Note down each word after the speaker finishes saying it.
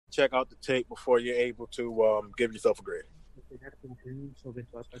check out the tape before you're able to give yourself a grade?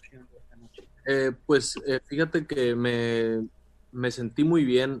 Fíjate que me sentí muy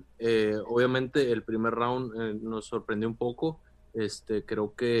bien. Obviamente el primer round nos sorprendió un poco.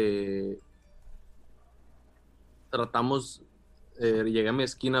 Creo que tratamos, llegué a mi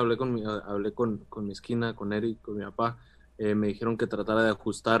esquina, hablé con mi esquina, con Eric, con mi papá. Me dijeron que tratara de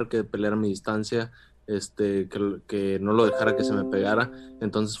ajustar, que peleara mi distancia, que no lo dejara que se me pegara.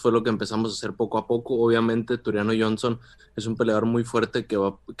 Entonces fue lo que empezamos a hacer poco a poco. Obviamente Tureano Johnson es un peleador muy fuerte que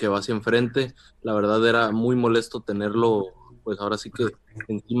va hacia enfrente. La verdad era muy molesto tenerlo, pues ahora sí que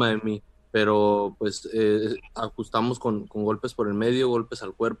encima de mí. Pero pues ajustamos con golpes por el medio, golpes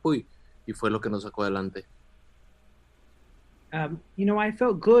al cuerpo y fue lo que nos sacó adelante. I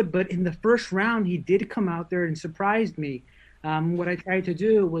felt good, but in the first round, he did come out there and surprised me. What I tried to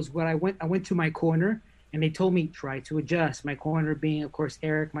do was I went to my corner and they told me try to adjust. My corner being, of course,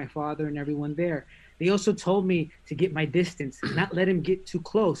 Eric, my father, and everyone there. They also told me to get my distance, not let him get too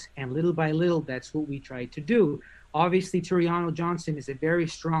close. And little by little, that's what we tried to do. Obviously, Turiano Johnson is a very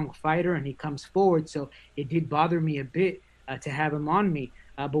strong fighter and he comes forward. So it did bother me a bit to have him on me.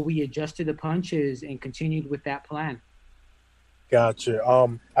 But we adjusted the punches and continued with that plan. Gotcha.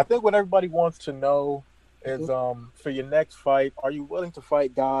 I think what everybody wants to know is for your next fight, are you willing to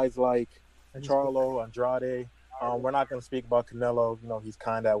fight guys like Charlo, Andrade? We're not going to speak about Canelo. You know, he's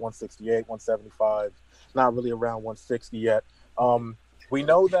kind of at 168, 175, not really around 160 yet. We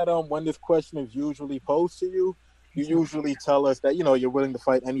know that when this question is usually posed to you, you usually tell us that, you know, you're willing to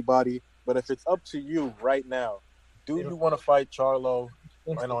fight anybody. But if it's up to you right now, do you want to fight Charlo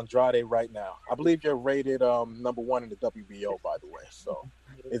and Andrade right now? I believe you're rated number 1 in the WBO, by the way. So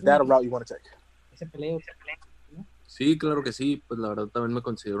is that a route you want to take? Sí, claro que sí. Pues la verdad también me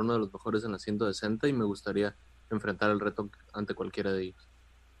considero uno de los mejores en la 160 y me gustaría enfrentar el reto ante cualquiera de ellos.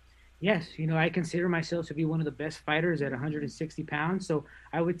 Yes, I consider myself to be one of the best fighters at 160 pounds, so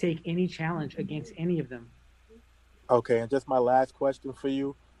I would take any challenge against any of them. Okay, and just my last question for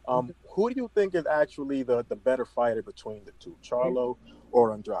you. Who do you think is actually the better fighter between the two, Charlo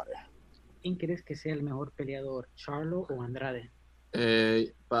or Andrade? ¿Quién crees que sea el mejor peleador, Charlo o Andrade?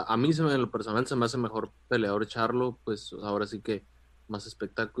 A mí en lo personal se me hace mejor peleador Charlo, pues ahora sí que más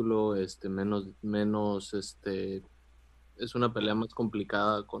espectáculo, menos es una pelea más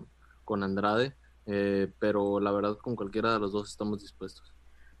complicada con Andrade, pero la verdad con cualquiera de los dos estamos dispuestos.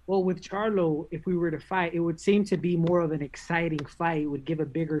 Well, with Charlo, if we were to fight, it would seem to be more of an exciting fight. It would give a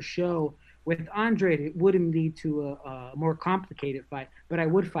bigger show. With Andrade, it wouldn't lead to a more complicated fight, but I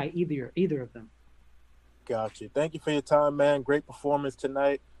would fight either of them. Gotcha. Thank you for your time, man. Great performance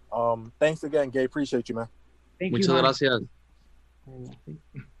tonight. Thanks again, Gabe. Appreciate you, man. Thank Muchas you, gracias.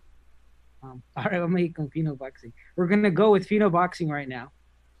 All right, I'm making Fino Boxing. We're going to go with Fino Boxing right now.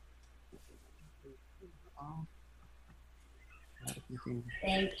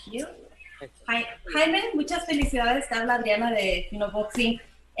 Thank you. Jaime, muchas felicidades. Te habla Adriana de Fino Boxing.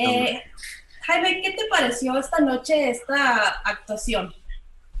 Jaime, ¿qué te pareció esta noche, esta actuación?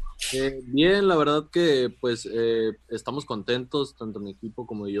 Bien, la verdad que pues estamos contentos, tanto mi equipo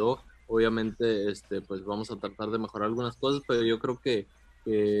como yo. Obviamente pues vamos a tratar de mejorar algunas cosas, pero yo creo que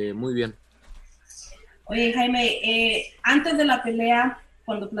muy bien. Oye, Jaime, antes de la pelea,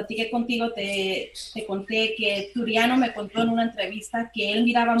 cuando platiqué contigo, te conté que Turiano me contó en una entrevista que él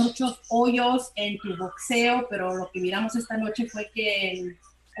miraba muchos hoyos en tu boxeo, pero lo que miramos esta noche fue que el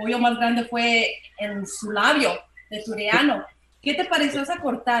hoyo más grande fue en su labio de Turiano. ¿Qué te pareció esa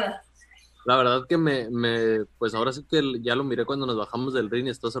cortada? La verdad que pues ahora sí que ya lo miré cuando nos bajamos del ring y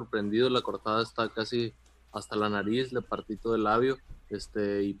está sorprendido. La cortada está casi hasta la nariz, le partí todo el labio,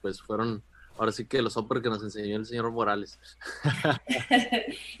 y pues fueron ahora sí que los upper que nos enseñó el señor Morales.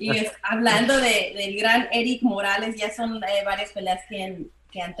 Y hablando del gran Eric Morales, ya son varias peleas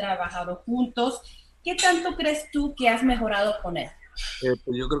que han trabajado juntos. ¿Qué tanto crees tú que has mejorado con él?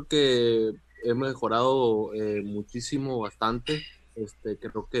 Pues yo creo que he mejorado muchísimo, bastante.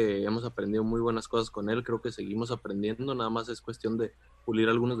 Creo que hemos aprendido muy buenas cosas con él, creo que seguimos aprendiendo, nada más es cuestión de pulir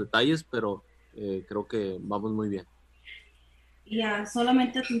algunos detalles, pero creo que vamos muy bien. Y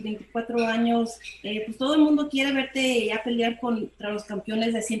solamente a tus 24 años, pues todo el mundo quiere verte ya pelear contra los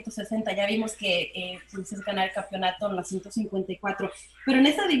campeones de 160. Ya vimos que pudiste ganar el campeonato en la 154. Pero en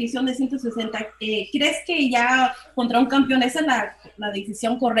esa división de 160, ¿crees que ya contra un campeón esa es la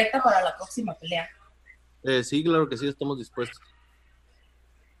decisión correcta para la próxima pelea? Sí, claro que sí, estamos dispuestos.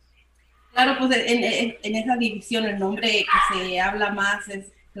 Claro, pues en esa división el nombre que se habla más es,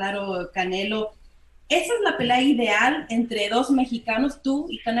 claro, Canelo. ¿Esa es la pelea ideal entre dos mexicanos, tú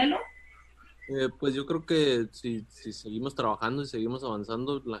y Canelo? Pues yo creo que si seguimos trabajando y seguimos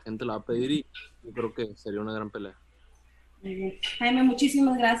avanzando, la gente la va a pedir y yo creo que sería una gran pelea. Muy bien. Jaime,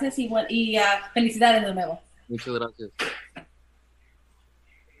 muchísimas gracias y felicidades de nuevo. Muchas gracias.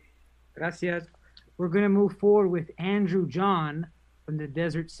 Gracias. We're going to move forward with Andrew John from the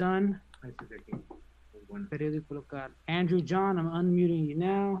Desert Sun. Periódico local. Andrew John, I'm unmuting you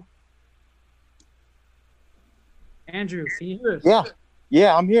now. Andrew, can you hear us?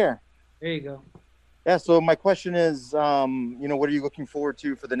 Yeah, I'm here. There you go. Yeah, so my question is, what are you looking forward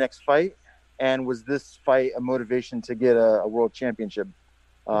to for the next fight? And was this fight a motivation to get a world championship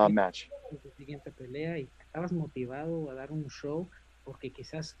match? Siguiente pelea y estabas motivado a dar un show porque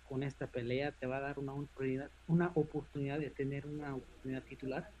quizás con esta pelea te va a dar una oportunidad de tener una oportunidad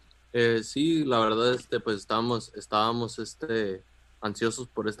titular. Sí, la verdad, pues estábamos ansiosos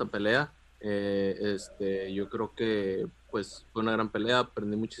por esta pelea. Yo creo que pues fue una gran pelea,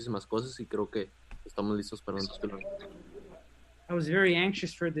 aprendí muchísimas cosas y creo que estamos listos para un título. I was very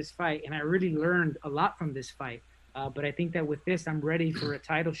anxious for this fight and I really learned a lot from this fight. But I think that with this, I'm ready for a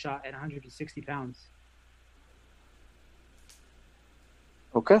title shot at 160 pounds.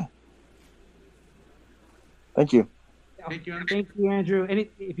 Okay. Thank you. Thank you, Andrew.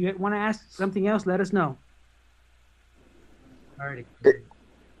 If you want to ask something else, let us know. Alrighty.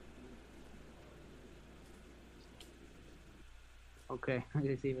 Okay,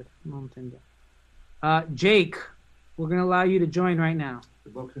 Jake, we're going to allow you to join right now. The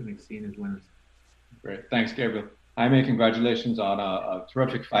boxing scene is winners. Great. Thanks, Gabriel. Jaime, congratulations on a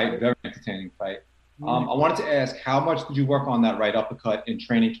terrific fight, very entertaining fight. I wanted to ask, how much did you work on that right uppercut in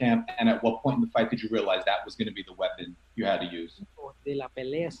training camp, and at what point in the fight did you realize that was going to be the weapon you had to use? De la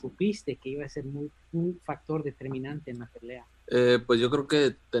pelea, supiste que iba a ser un factor determinante en la pelea. Pues yo creo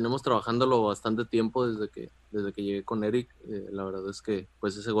que tenemos trabajándolo bastante tiempo desde que llegué con Eric. La verdad es que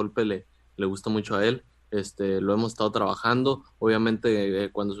pues ese golpe le gusta mucho a él. Lo hemos estado trabajando.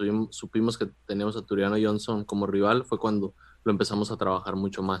 Obviamente cuando supimos que teníamos a Turiano Johnson como rival fue cuando lo empezamos a trabajar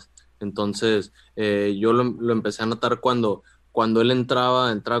mucho más. Entonces yo lo empecé a notar cuando él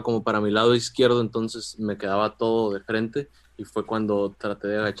entraba como para mi lado izquierdo, entonces me quedaba todo de frente y fue cuando traté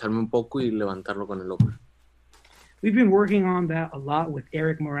de agacharme un poco y levantarlo con el upper. We've been working on that a lot with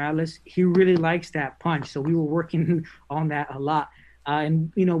Eric Morales. He really likes that punch, so we were working on that a lot.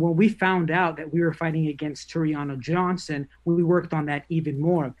 And, when we found out that we were fighting against Turiano Johnson, we worked on that even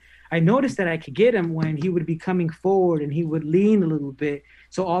more. I noticed that I could get him when he would be coming forward and he would lean a little bit.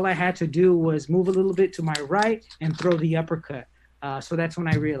 So all I had to do was move a little bit to my right and throw the uppercut. So that's when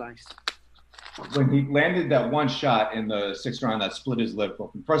I realized. When he landed that one shot in the sixth round that split his lip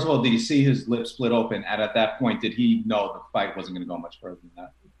open, first of all, did he see his lip split open? And at that point, did he know the fight wasn't going to go much further than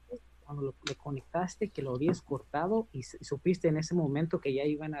that? Cuando le conectaste, que lo habías cortado y supiste en ese momento que ya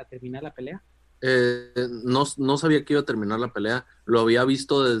iban a terminar la pelea? No sabía que iba a terminar la pelea. Lo había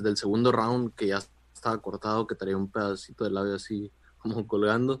visto desde el segundo round que ya estaba cortado, que traía un pedacito de labio así como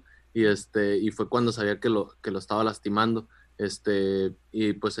colgando y fue cuando sabía que lo estaba lastimando.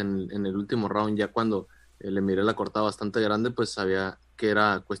 Y pues en el último round, ya cuando le miré la cortada bastante grande, pues sabía que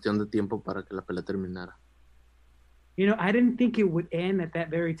era cuestión de tiempo para que la pelea terminara. I didn't think it would end at that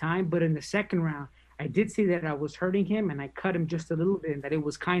very time, but in the second round, I did see that I was hurting him and I cut him just a little bit and that it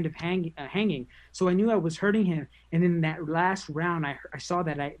was kind of hanging. So I knew I was hurting him. And in that last round, I saw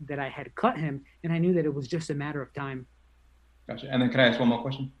that I had cut him and I knew that it was just a matter of time. Gotcha. And then can I ask one more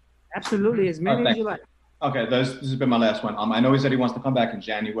question? Absolutely, as many as you like. Okay, this has been my last one. I know he said he wants to come back in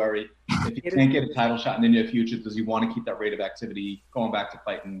January. If he can't get a title shot in the near future, does he want to keep that rate of activity going back to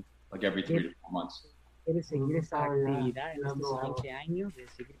fighting like every 3 to 4 months? ¿Quieres seguir esa actividad en estos 20 años de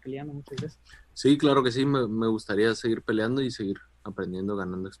seguir peleando muchas veces? Sí, claro que sí. Me gustaría seguir peleando y seguir aprendiendo,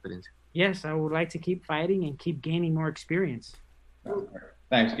 ganando experiencia. Yes, I would like to keep fighting and keep gaining more experience.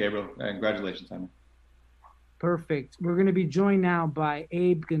 Thanks, Gabriel. Congratulations, Jaime. Perfect. We're going to be joined now by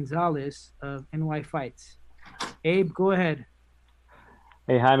Abe Gonzalez of NY Fights. Abe, go ahead.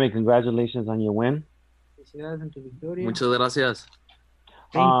 Hey, Jaime, congratulations on your win. Muchas gracias.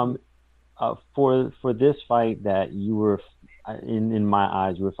 For this fight that you were, in my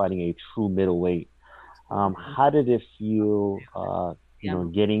eyes, you were fighting a true middleweight. How did it feel,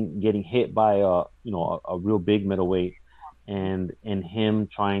 getting hit by a real big middleweight, and him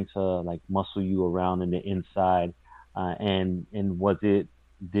trying to like muscle you around in the inside, and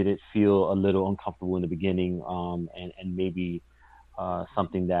did it feel a little uncomfortable in the beginning, and maybe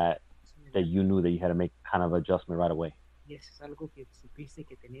something that you knew that you had to make kind of adjustment right away? ¿Es algo que supiste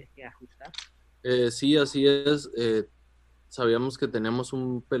que tenías que ajustar? Sí, así es. Sabíamos que teníamos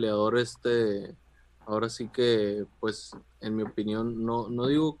un peleador ahora sí que, pues, en mi opinión, no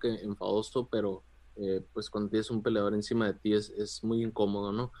digo que enfadoso, pero pues cuando tienes un peleador encima de ti es muy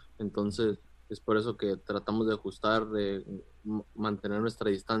incómodo, ¿no? Entonces, es por eso que tratamos de ajustar, de mantener nuestra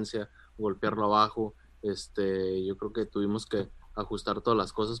distancia, golpearlo abajo. Yo creo que tuvimos que ajustar todas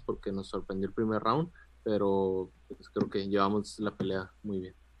las cosas porque nos sorprendió el primer round, pero pues, creo que llevamos la pelea muy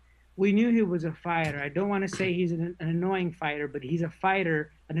bien. We knew he was a fighter. I don't want to say he's an annoying fighter, but he's a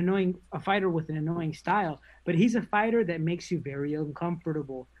fighter, a fighter with an annoying style. But he's a fighter that makes you very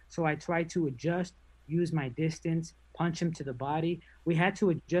uncomfortable. So I tried to adjust, use my distance, punch him to the body. We had to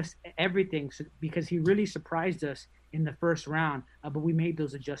adjust everything because he really surprised us in the first round, but we made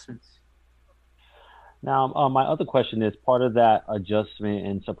those adjustments. Now, my other question is part of that adjustment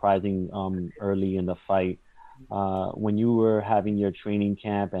and surprising early in the fight. When you were having your training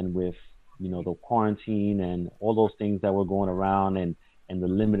camp and with the quarantine and all those things that were going around and the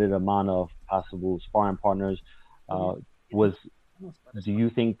limited amount of possible sparring partners, do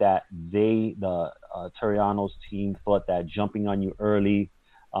you think that the Toriano's team thought that jumping on you early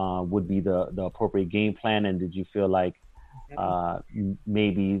would be the appropriate game plan? And did you feel like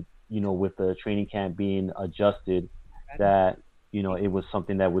maybe with the training camp being adjusted that it was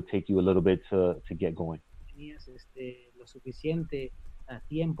something that would take you a little bit to get going? Tenías lo suficiente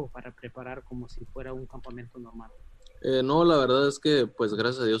tiempo para preparar como si fuera un campamento normal. No, la verdad es que pues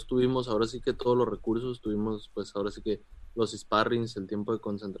gracias a Dios tuvimos ahora sí que todos los recursos, tuvimos pues ahora sí que los sparrings, el tiempo de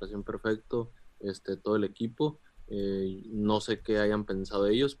concentración perfecto, todo el equipo. No sé qué hayan pensado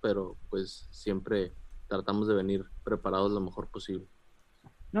ellos, pero pues siempre tratamos de venir preparados lo mejor posible.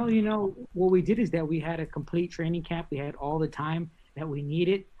 No, what we did is that we had a complete training camp. We had all the time that we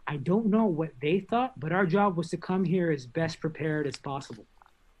needed. I don't know what they thought, but our job was to come here as best prepared as possible.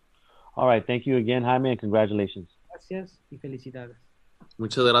 All right. Thank you again, Jaime, and congratulations. Gracias y felicidades.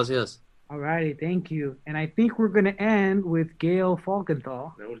 Muchas gracias. All righty. Thank you. And I think we're going to end with Gail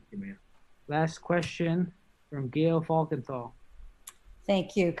Falkenthal. Last question from Gail Falkenthal.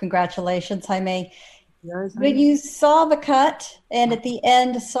 Thank you. Congratulations, Jaime. When you saw the cut and at the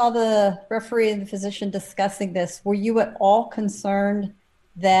end saw the referee and the physician discussing this, were you at all concerned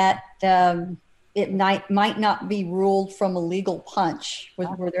that it might not be ruled from a legal punch?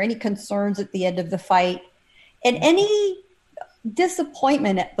 Were there any concerns at the end of the fight and any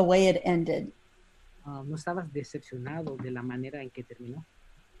disappointment at the way it ended? ¿No estabas decepcionado de la manera en que terminó?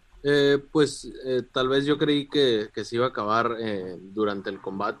 Tal vez yo creí que se iba a acabar durante el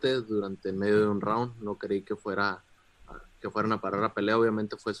combate, durante el medio de un round. No creí que fueran a parar la pelea.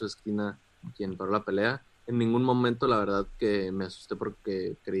 Obviamente fue su esquina quien paró la pelea. En ningún momento la verdad que me asusté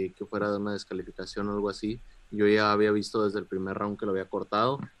porque creí que fuera de una descalificación o algo así. Yo ya había visto desde el primer round que lo había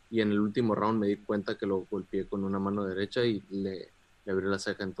cortado y en el último round me di cuenta que lo golpeé con una mano derecha y le abrí la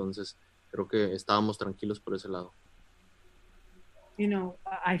ceja. Entonces creo que estábamos tranquilos por ese lado.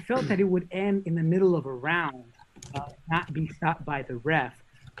 I felt that it would end in the middle of a round, not be stopped by the ref.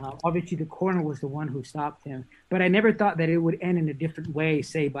 Obviously, the corner was the one who stopped him, but I never thought that it would end in a different way,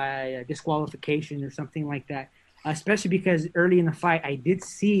 say by a disqualification or something like that, especially because early in the fight, I did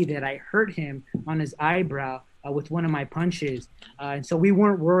see that I hurt him on his eyebrow with one of my punches, and so we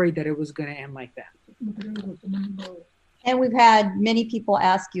weren't worried that it was going to end like that. And we've had many people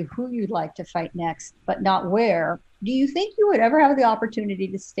ask you who you'd like to fight next, but not where. Do you think you would ever have the opportunity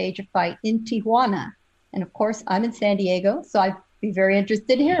to stage a fight in Tijuana? And of course, I'm in San Diego, so I'd be very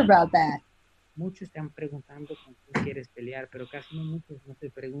interested to hear about that. Muchos están preguntando con quién quieres pelear, pero casi muchos no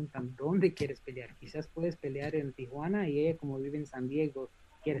te preguntan dónde quieres pelear. Quizás puedes pelear en Tijuana y ella, como vive en San Diego,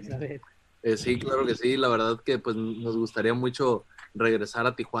 quiere saber. Sí, claro que sí. La verdad que pues nos gustaría mucho regresar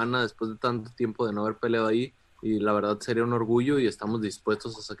a Tijuana después de tanto tiempo de no haber peleado ahí. Y la verdad sería un orgullo y estamos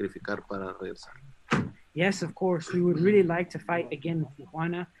dispuestos a sacrificar para regresar. Yes, of course. We would really like to fight again in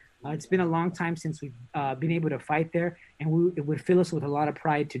Tijuana. It's been a long time since we've been able to fight there, and it would fill us with a lot of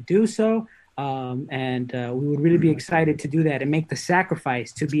pride to do so. And we would really be excited to do that and make the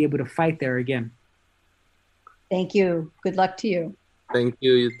sacrifice to be able to fight there again. Thank you. Good luck to you. Thank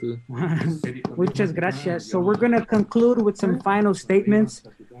you, you too. Muchas gracias. So we're going to conclude with some final statements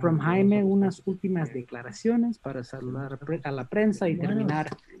from Jaime, unas últimas declaraciones para saludar a la prensa y terminar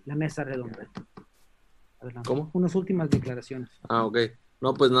la mesa redonda. Adelante. ¿Cómo? Unas últimas declaraciones. Ok.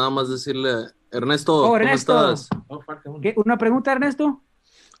 No, pues nada más decirle, Ernesto, ¿cómo Ernesto. estás? ¿Qué? ¿Una pregunta, Ernesto?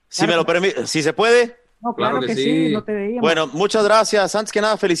 Si me lo permite, si se puede. No, claro que sí, no te veíamos. Bueno, muchas gracias. Antes que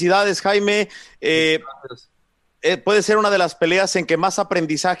nada, felicidades, Jaime. Puede ser una de las peleas en que más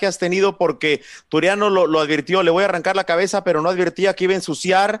aprendizaje has tenido porque Toriano lo advirtió, le voy a arrancar la cabeza, pero no advertía que iba a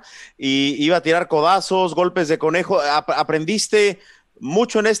ensuciar y iba a tirar codazos, golpes de conejo. Aprendiste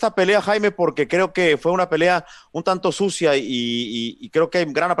mucho en esta pelea, Jaime, porque creo que fue una pelea un tanto sucia y creo que hay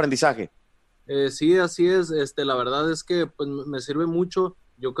un gran aprendizaje. Sí, así es. La verdad es que pues, me sirve mucho.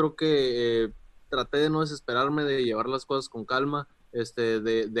 Yo creo que traté de no desesperarme, de llevar las cosas con calma,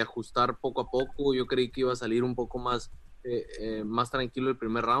 de ajustar poco a poco. Yo creí que iba a salir un poco más tranquilo el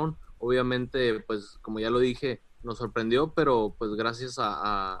primer round. Obviamente, pues como ya lo dije, nos sorprendió, pero pues gracias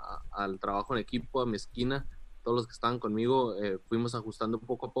al trabajo en equipo, a mi esquina, todos los que estaban conmigo, fuimos ajustando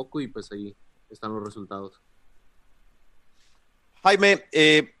poco a poco y pues ahí están los resultados. Jaime,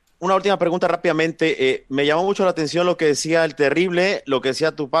 una última pregunta rápidamente. Me llamó mucho la atención lo que decía el Terrible, lo que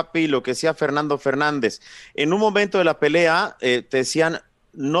decía tu papi, lo que decía Fernando Fernández. En un momento de la pelea te decían,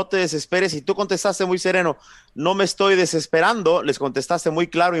 no te desesperes, y tú contestaste muy sereno, no me estoy desesperando, les contestaste muy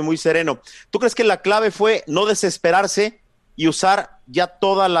claro y muy sereno. ¿Tú crees que la clave fue no desesperarse y usar ya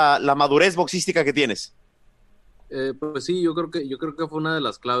toda la madurez boxística que tienes? Pues sí, yo creo que fue una de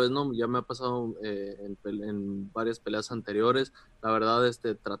las claves, ¿no? Ya me ha pasado en varias peleas anteriores. La verdad,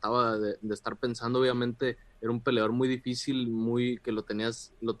 trataba de estar pensando, obviamente, era un peleador muy difícil, que lo tenía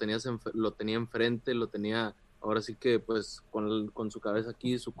enfrente, lo tenía, ahora sí que, pues, con su cabeza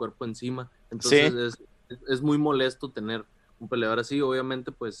aquí, su cuerpo encima. Entonces, sí. es muy molesto tener un peleador así.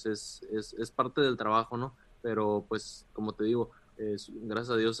 Obviamente, pues, es parte del trabajo, ¿no? Pero, pues, como te digo,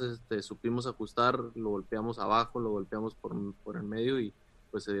 gracias a Dios supimos ajustar, lo golpeamos abajo, lo golpeamos por el medio y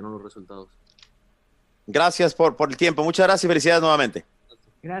pues se dieron los resultados. Gracias por el tiempo, muchas gracias y felicidades nuevamente.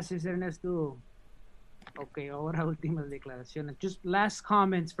 Gracias, Ernesto. Ok, ahora últimas declaraciones. Just last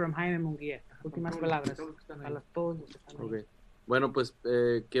comments from Jaime Munguia. Últimas palabras a todos los que están ahí. Okay. Bueno, pues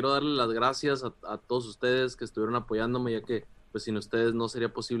quiero darle las gracias a todos ustedes que estuvieron apoyándome, ya que pues sin ustedes no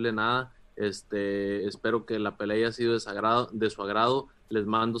sería posible nada. Espero que la pelea haya sido de su agrado. Les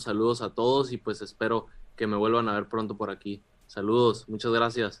mando saludos a todos y pues espero que me vuelvan a ver pronto por aquí. Saludos, muchas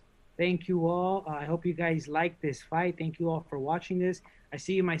gracias. Thank you all. I hope you guys like this fight. Thank you all for watching this. I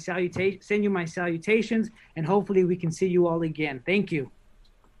send you my salutations, and hopefully we can see you all again. Thank you.